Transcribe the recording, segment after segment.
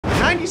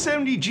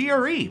9070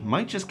 GRE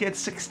might just get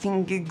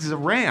 16 gigs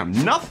of RAM.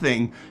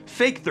 Nothing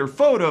faked their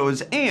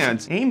photos, and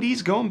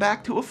AMD's going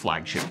back to a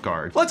flagship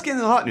card. Let's get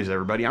into the hot news,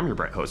 everybody. I'm your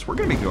Brett host. We're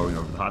gonna be going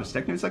over the hottest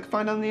tech news I can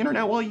find on the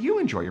internet while you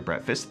enjoy your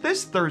breakfast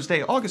this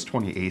Thursday, August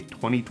 28th,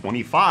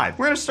 2025.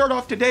 We're gonna start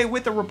off today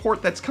with a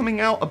report that's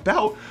coming out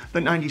about the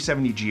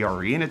 9070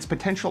 GRE and its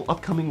potential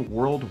upcoming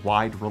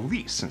worldwide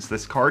release. Since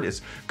this card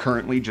is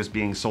currently just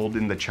being sold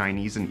in the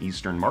Chinese and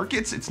Eastern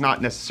markets, it's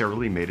not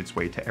necessarily made its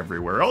way to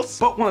everywhere else.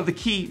 But one of the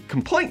key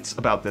complaints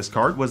about this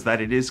card was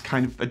that it is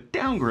kind of a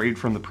downgrade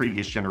from the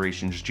previous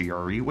generation's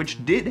GRE,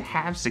 which did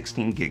have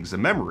 16 gigs of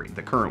memory.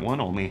 The current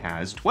one only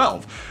has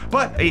 12.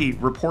 But a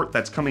report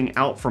that's coming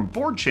out from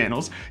board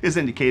channels is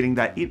indicating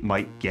that it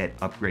might get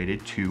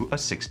upgraded to a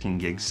 16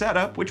 gig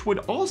setup, which would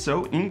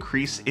also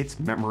increase its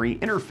memory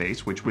interface,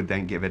 which would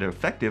then give it an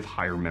effective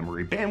higher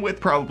memory bandwidth,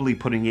 probably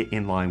putting it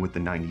in line with the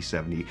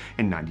 9070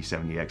 and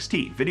 9070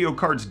 XT. Video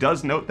Cards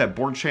does note that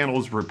board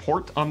channels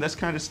report on this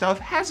kind of stuff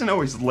hasn't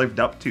always lived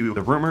up to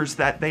the rumors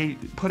that they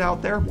put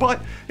out there,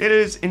 but it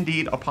is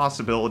indeed a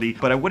possibility,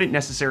 but I wouldn't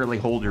necessarily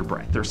hold your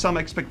breath. There's some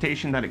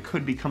expectation that it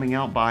could be coming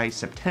out by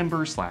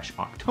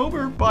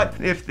September/October,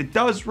 but if it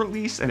does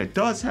release and it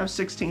does have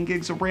 16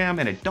 gigs of RAM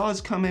and it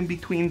does come in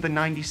between the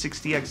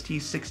 9060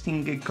 XT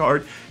 16 gig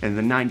card and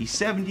the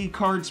 9070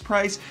 card's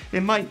price,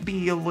 it might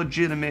be a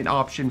legitimate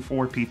option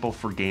for people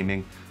for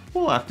gaming.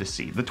 We'll have to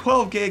see. The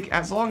 12 gig,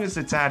 as long as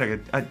it's at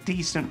a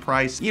decent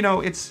price, you know,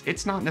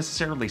 it's not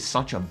necessarily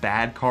such a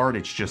bad card.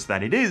 It's just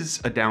that it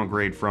is a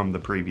downgrade from the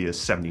previous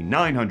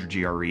 7900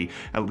 GRE,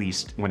 at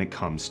least when it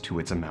comes to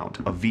its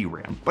amount of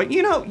VRAM. But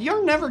you know,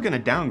 you're never gonna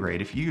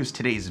downgrade if you use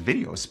today's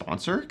video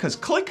sponsor, because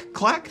click,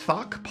 clack,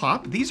 thock,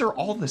 pop, these are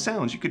all the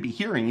sounds you could be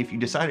hearing if you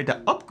decided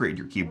to upgrade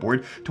your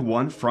keyboard to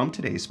one from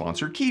today's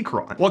sponsor,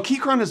 Keychron. While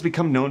Keychron has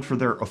become known for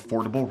their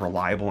affordable,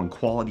 reliable, and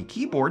quality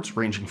keyboards,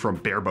 ranging from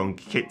bare-bone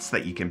kits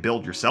that you can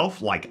build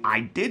yourself, like I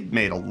did,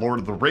 made a Lord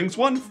of the Rings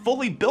one,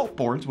 fully built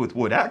boards with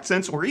wood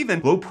accents, or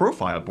even low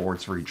profile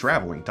boards for your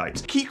traveling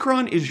types.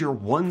 Keychron is your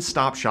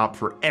one-stop shop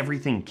for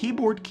everything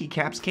keyboard,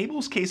 keycaps,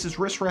 cables, cases,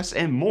 wrist rests,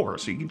 and more,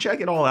 so you can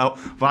check it all out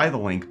via the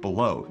link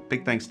below.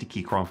 Big thanks to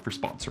Keychron for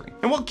sponsoring.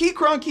 And while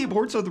Keychron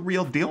keyboards are the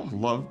real deal,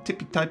 love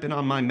tippy typing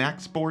on my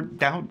Max board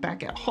down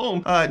back at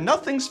home,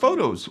 Nothing's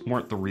photos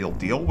weren't the real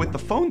deal. With the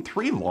Phone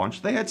 3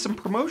 launch, they had some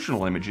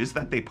promotional images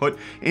that they put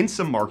in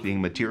some marketing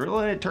material,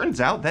 and it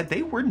turns out that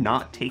they were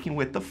not taken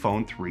with the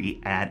Phone 3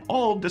 at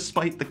all,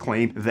 despite the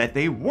claim that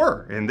they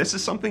were. And this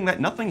is something that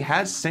Nothing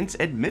has since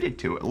admitted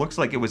to. It looks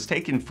like it was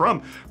taken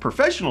from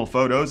professional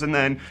photos and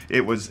then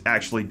it was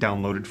actually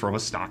downloaded from a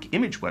stock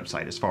image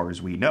website, as far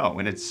as we know.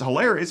 And it's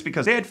hilarious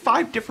because they had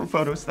 5 different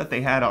photos that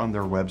they had on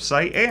their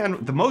website,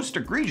 and the most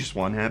egregious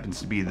one happens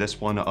to be this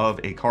one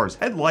of a car's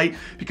headlight,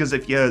 because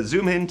if you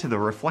zoom into the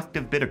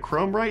reflective bit of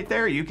chrome right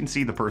there, you can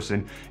see the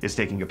person is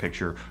taking a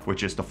picture with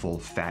just a full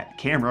fat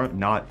camera,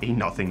 not a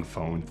Nothing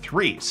Phone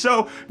 3.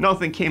 So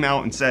Nothing came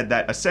out and said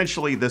that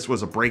essentially this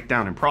was a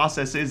breakdown in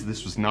processes.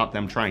 This was not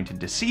them trying to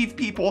deceive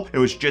people. It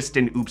was just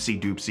an oopsie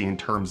doopsie in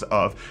terms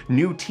of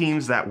new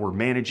teams that were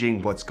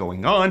managing what's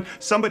going on.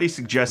 Somebody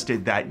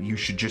suggested that you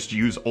should just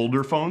use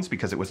older phones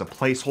because it was a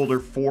placeholder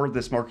for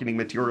this marketing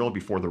material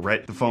before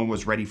the phone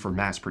was ready for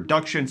mass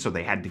production. So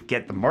they had to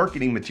get the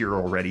marketing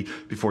material ready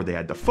before they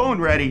had the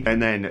phone ready.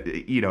 And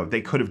then, you know,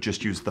 they could have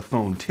just used the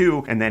Phone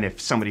 2. And then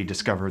if somebody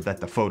discovered that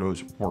the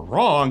photos were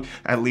wrong,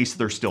 at least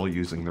they're still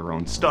using their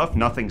own stuff.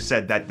 Nothing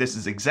said that this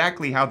is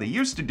exactly how they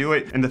used to do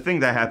it, and the thing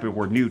that happened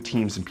were new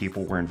teams and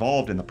people were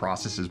involved and the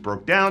processes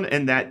broke down,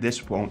 and that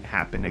this won't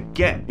happen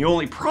again. The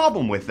only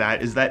problem with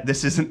that is that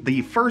this isn't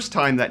the first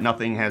time that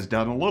Nothing has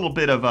done a little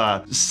bit of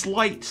a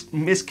slight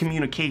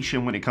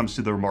miscommunication when it comes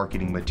to their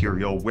marketing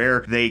material,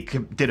 where they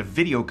did a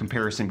video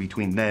comparison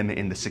between them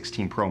and the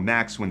 16 Pro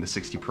Max when the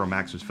 60 Pro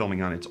Max was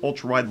filming on its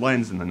ultra-wide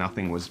lens and the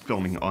Nothing was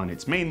filming on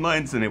its main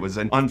lens, and it was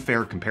an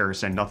unfair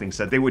comparison. Nothing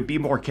said they would be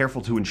more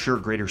careful to ensure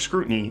greater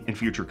scrutiny in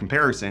future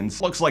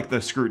comparisons. Looks like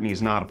the scrutiny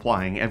is not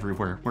applying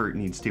everywhere where it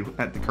needs to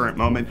at the current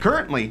moment.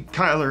 Currently,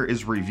 Kyler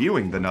is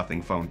reviewing the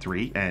Nothing Phone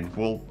 3, and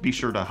we'll be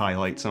sure to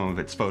highlight some of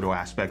its photo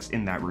aspects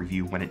in that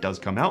review when it does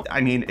come out.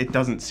 I mean, it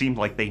doesn't seem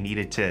like they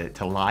needed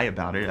to lie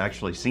about it. It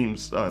actually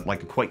seems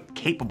like a quite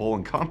capable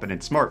and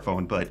competent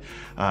smartphone, but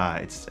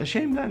it's a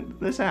shame that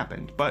this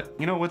happened. But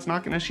you know what's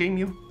not gonna shame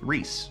you?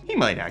 Reece. He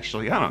might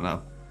actually, I don't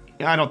know.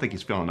 I don't think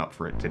he's feeling up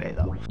for it today,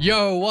 though.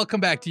 Yo, welcome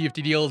back to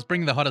UFD Deals,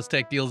 bringing the hottest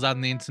tech deals out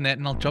on the internet,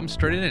 and I'll jump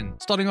straight in.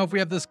 Starting off, we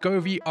have this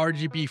Govee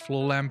RGB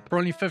floor lamp for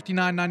only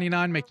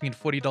 $59.99, making it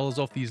 $40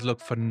 off. These look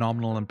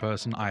phenomenal in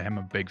person. I am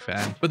a big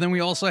fan. But then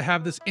we also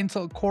have this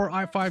Intel Core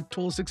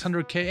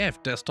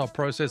i5-12600KF desktop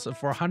processor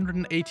for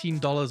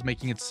 $118,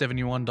 making it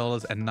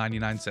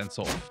 $71.99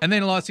 off. And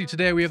then lastly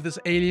today, we have this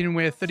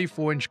Alienware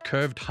 34-inch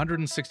curved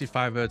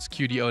 165Hz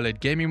QD OLED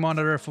gaming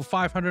monitor for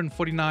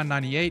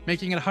 $549.98,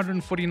 making it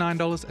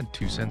 $149.20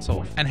 2 cents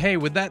off. And hey,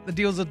 with that, the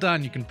deals are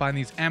done. You can find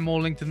these and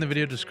more linked in the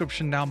video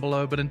description down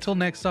below. But until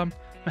next time,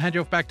 I'll hand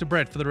you off back to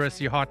Brett for the rest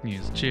of your hot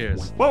news.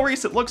 Cheers. Well,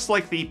 Reece, it looks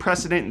like the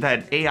precedent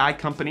that AI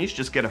companies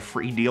just get a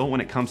free deal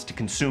when it comes to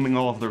consuming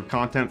all of their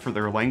content for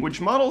their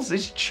language models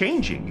is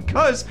changing,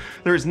 because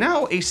there's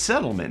now a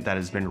settlement that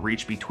has been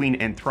reached between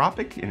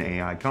Anthropic, an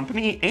AI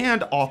company,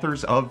 and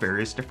authors of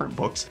various different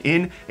books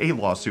in a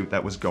lawsuit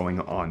that was going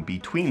on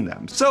between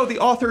them. So the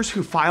authors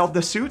who filed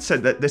the suit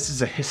said that this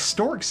is a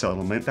historic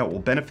settlement that will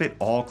benefit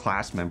all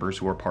class members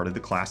who are part of the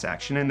class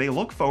action, and they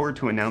look forward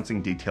to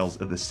announcing details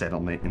of the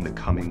settlement in the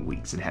coming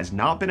weeks. It has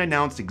not been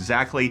announced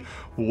exactly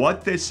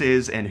what this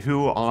is and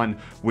who on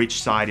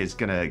which side is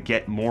gonna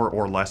get more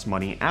or less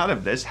money out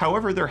of this.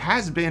 However, there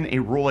has been a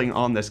ruling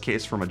on this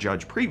case from a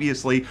judge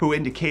previously who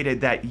indicated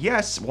that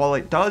yes, while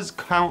it does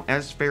count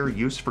as fair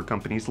use for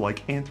companies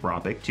like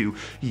Anthropic to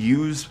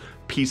use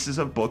pieces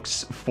of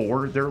books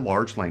for their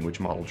large language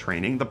model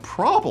training, the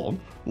problem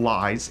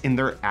lies in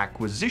their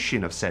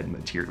acquisition of said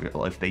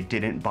material. If they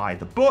didn't buy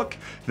the book,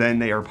 then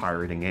they are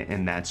pirating it,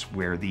 and that's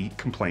where the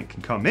complaint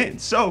can come in.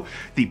 So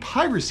the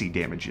piracy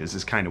damages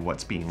is kind of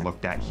what's being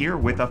looked at here,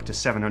 with up to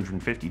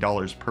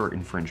 $750 per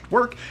infringed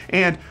work,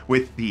 and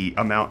with the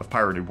amount of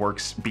pirated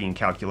works being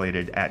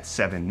calculated at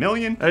 7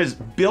 million. That is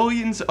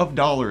billions of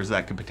dollars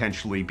that could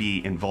potentially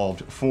be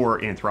involved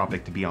for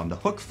Anthropic to be on the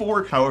hook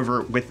for.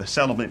 However, with the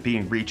settlement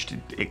being reached,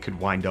 it could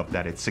wind up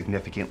that it's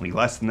significantly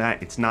less than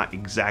that. It's not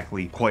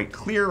exactly quite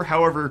clear.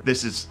 However,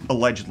 this is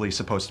allegedly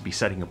supposed to be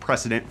setting a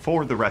precedent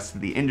for the rest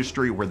of the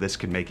industry, where this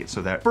could make it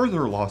so that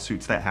further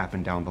lawsuits that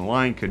happen down the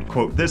line could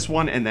quote this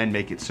one and then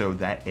make it so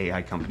that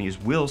AI companies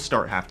will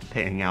start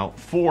paying out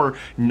for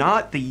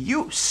not the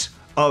use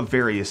of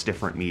various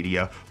different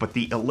media, but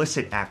the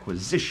illicit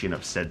acquisition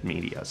of said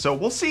media. So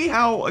we'll see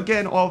how,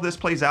 again, all this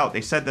plays out.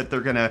 They said that they're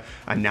gonna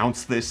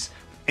announce this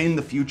in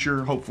the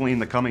future. Hopefully in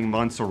the coming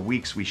months or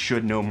weeks, we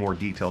should know more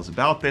details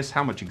about this,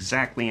 how much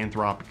exactly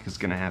Anthropic is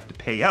going to have to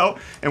pay out,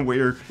 and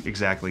where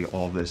exactly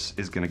all this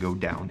is going to go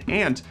down.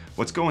 And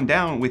what's going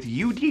down with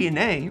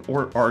UDNA,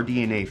 or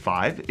RDNA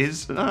 5,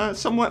 is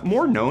somewhat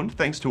more known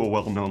thanks to a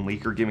well-known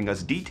leaker giving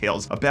us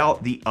details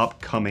about the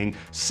upcoming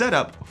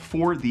setup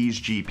for these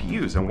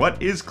GPUs. And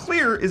what is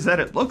clear is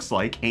that it looks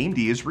like AMD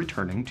is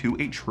returning to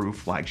a true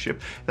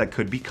flagship that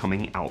could be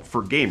coming out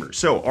for gamers.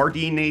 So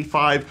RDNA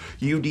 5,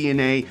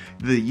 UDNA,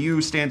 the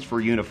U stands for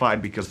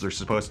unified because they're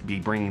supposed to be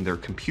bringing their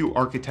compute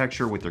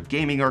architecture with their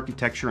gaming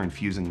architecture and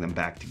fusing them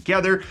back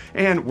together.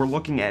 And we're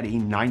looking at a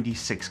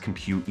 96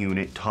 compute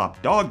unit top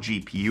dog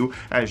GPU,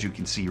 as you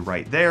can see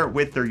right there,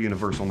 with their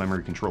universal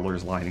memory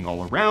controllers lining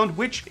all around,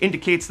 which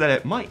indicates that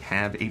it might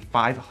have a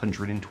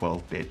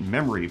 512-bit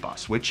memory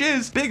bus, which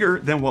is bigger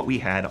than what we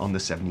had on the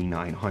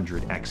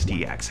 7900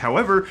 XTX.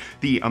 However,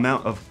 the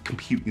amount of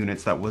compute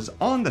units that was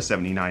on the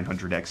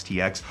 7900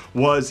 XTX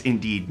was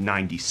indeed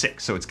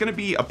 96. So it's going to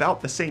be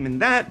about the same in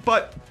that,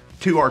 but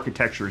two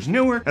architectures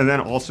newer, and then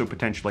also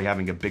potentially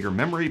having a bigger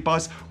memory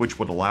bus, which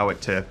would allow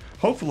it to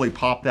hopefully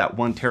pop that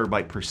 1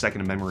 terabyte per second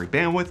of memory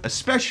bandwidth,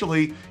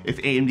 especially if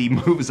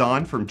AMD moves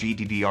on from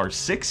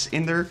GDDR6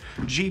 in their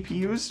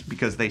GPUs,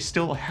 because they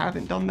still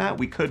haven't done that.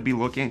 We could be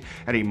looking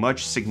at a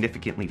much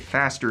significantly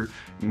faster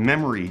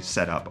memory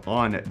setup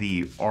on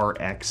the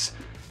RX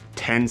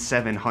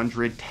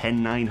 10700,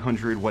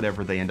 10900,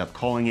 whatever they end up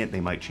calling it.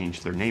 They might change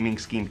their naming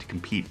scheme to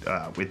compete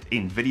with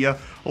NVIDIA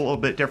a little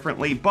bit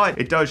differently, but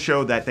it does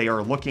show that they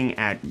are looking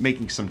at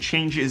making some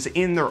changes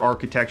in their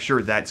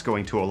architecture that's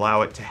going to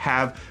allow it to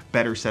have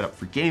better setup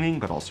for gaming,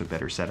 but also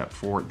better setup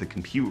for the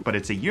compute. But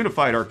it's a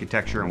unified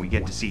architecture, and we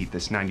get to see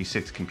this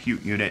 96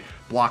 compute unit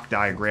block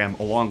diagram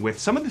along with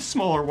some of the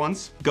smaller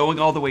ones going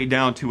all the way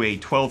down to a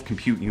 12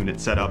 compute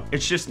unit setup.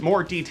 It's just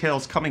more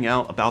details coming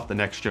out about the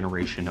next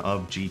generation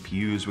of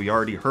GPUs. We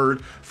already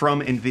heard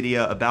from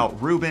NVIDIA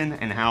about Rubin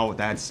and how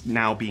that's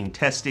now being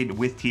tested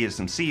with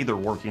TSMC. They're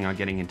working on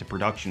getting into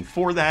production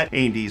for that.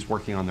 AMD is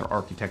working on their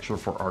architecture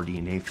for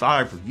RDNA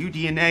 5 or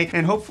UDNA,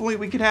 and hopefully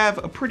we could have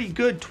a pretty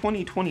good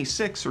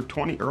 2026 or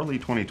early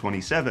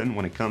 2027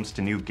 when it comes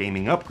to new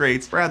gaming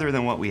upgrades, rather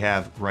than what we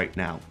have right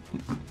now.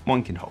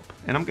 One can hope.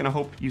 And I'm gonna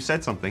hope you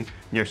said something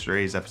in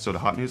yesterday's episode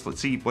of Hot News. Let's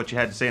see what you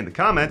had to say in the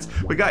comments.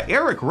 We got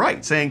Eric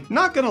Wright saying,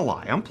 not gonna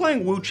lie, I'm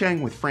playing Wu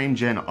Chang with frame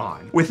gen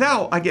on.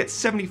 Without, I get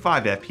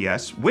 75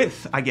 FPS.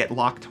 With, I get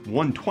locked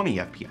 120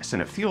 FPS,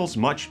 and it feels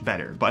much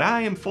better. But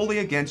I am fully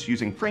against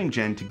using frame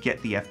gen to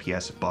get the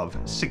FPS above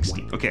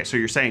 60. Okay, so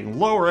you're saying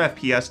lower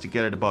FPS to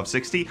get it above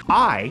 60.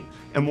 I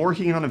am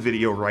working on a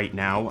video right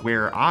now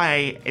where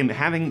I am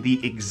having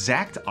the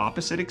exact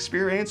opposite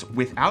experience.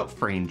 Without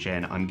frame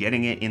gen, I'm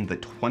getting it in the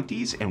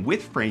 20s, and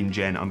with frame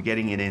gen, I'm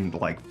getting it in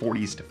like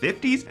 40s to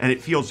 50s, and it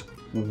feels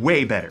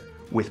way better.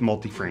 with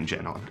multi-frame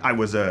gen on. I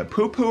was a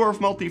poo-pooer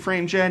of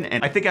multi-frame gen,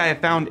 and I think I have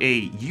found a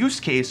use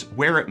case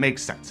where it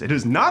makes sense. It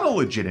is not a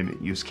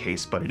legitimate use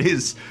case, but it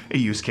is a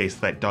use case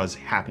that does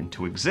happen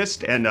to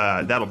exist, and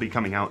that'll be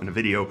coming out in a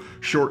video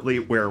shortly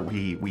where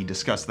we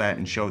discuss that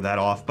and show that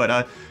off.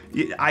 But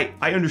I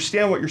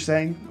understand what you're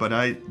saying, but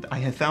I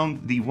have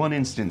found the one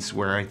instance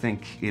where I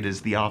think it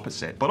is the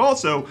opposite. But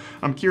also,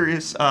 I'm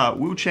curious,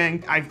 Wu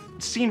Chang, I've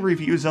seen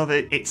reviews of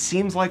it. It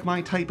seems like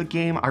my type of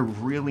game. I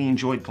really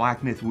enjoyed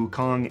Black Myth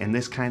Wukong, and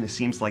this kind of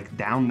seems like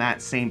down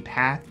that same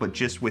path, but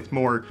just with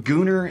more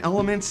Gooner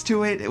elements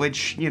to it,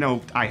 which, you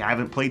know, I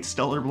haven't played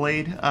Stellar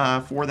Blade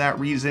for that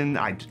reason.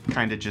 I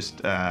kind of just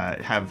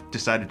have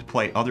decided to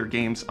play other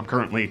games. I'm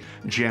currently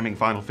jamming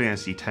Final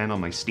Fantasy X on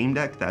my Steam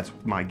Deck. That's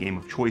my game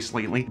of choice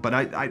lately. But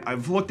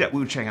I've looked at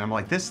Wu Chang and I'm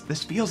like,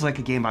 this feels like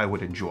a game I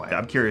would enjoy.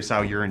 I'm curious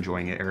how you're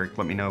enjoying it, Eric.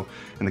 Let me know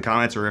in the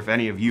comments, or if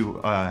any of you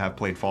have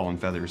played Fallen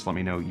Feathers, let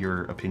me know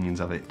your opinions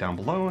of it down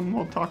below, and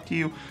we'll talk to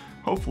you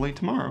hopefully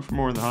tomorrow for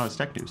more of the hottest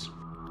tech news.